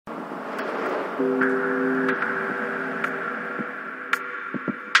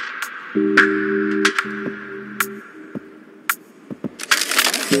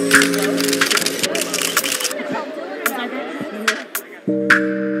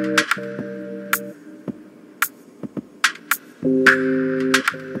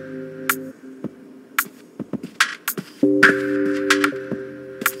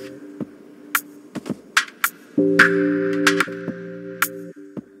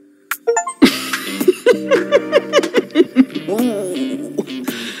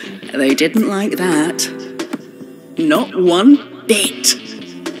They didn't like that. Not one bit.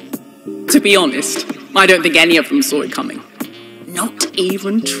 To be honest, I don't think any of them saw it coming. Not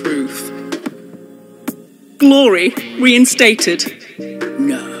even Truth. Glory reinstated.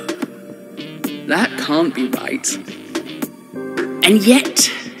 No, that can't be right. And yet,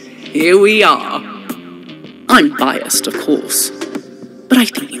 here we are. I'm biased, of course, but I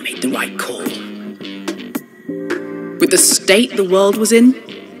think you made the right call. With the state the world was in,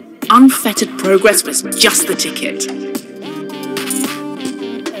 unfettered progress was just the ticket.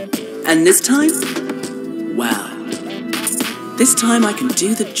 And this time, well, this time I can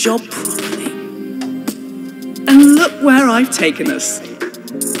do the job properly. And look where I've taken us.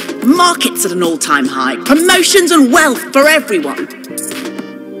 Markets at an all-time high, promotions and wealth for everyone.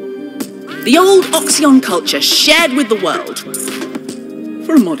 The old Oxyon culture shared with the world.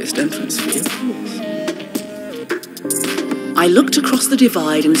 For a modest entrance fee, of course. I looked across the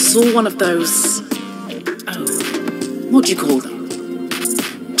divide and saw one of those... what do you call them?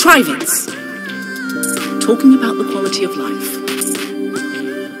 Trivids. Talking about the quality of life.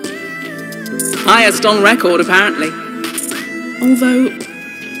 Highest on record, apparently. Although,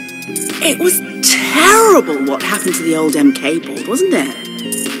 it was terrible what happened to the old MK board, wasn't there?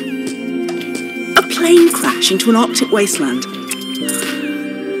 A plane crash into an Arctic wasteland.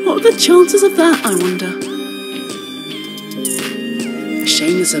 What are the chances of that, I wonder?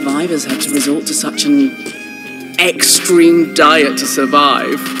 Shame the survivors had to resort to such an extreme diet to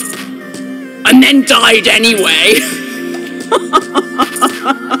survive. And then died anyway!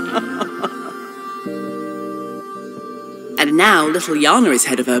 And now little Yana is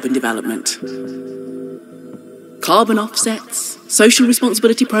head of urban development. Carbon offsets, social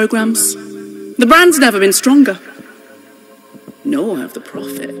responsibility programs. The brand's never been stronger. Nor have the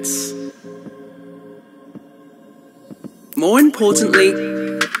profits. More importantly,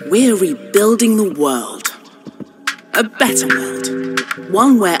 we're rebuilding the world. A better world.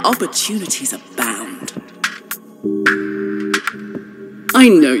 One where opportunities abound. I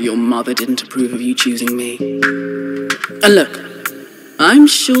know your mother didn't approve of you choosing me. And look, I'm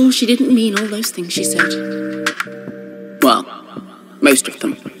sure she didn't mean all those things she said. Well, most of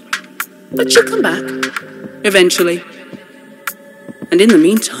them. But she'll come back. Eventually. And in the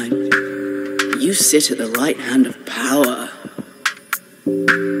meantime, you sit at the right hand of power.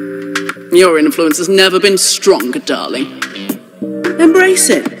 Your influence has never been stronger, darling. Embrace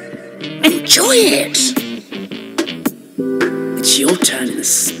it. Enjoy it. It's your turn in the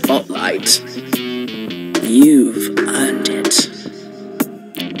spotlight. You've earned it.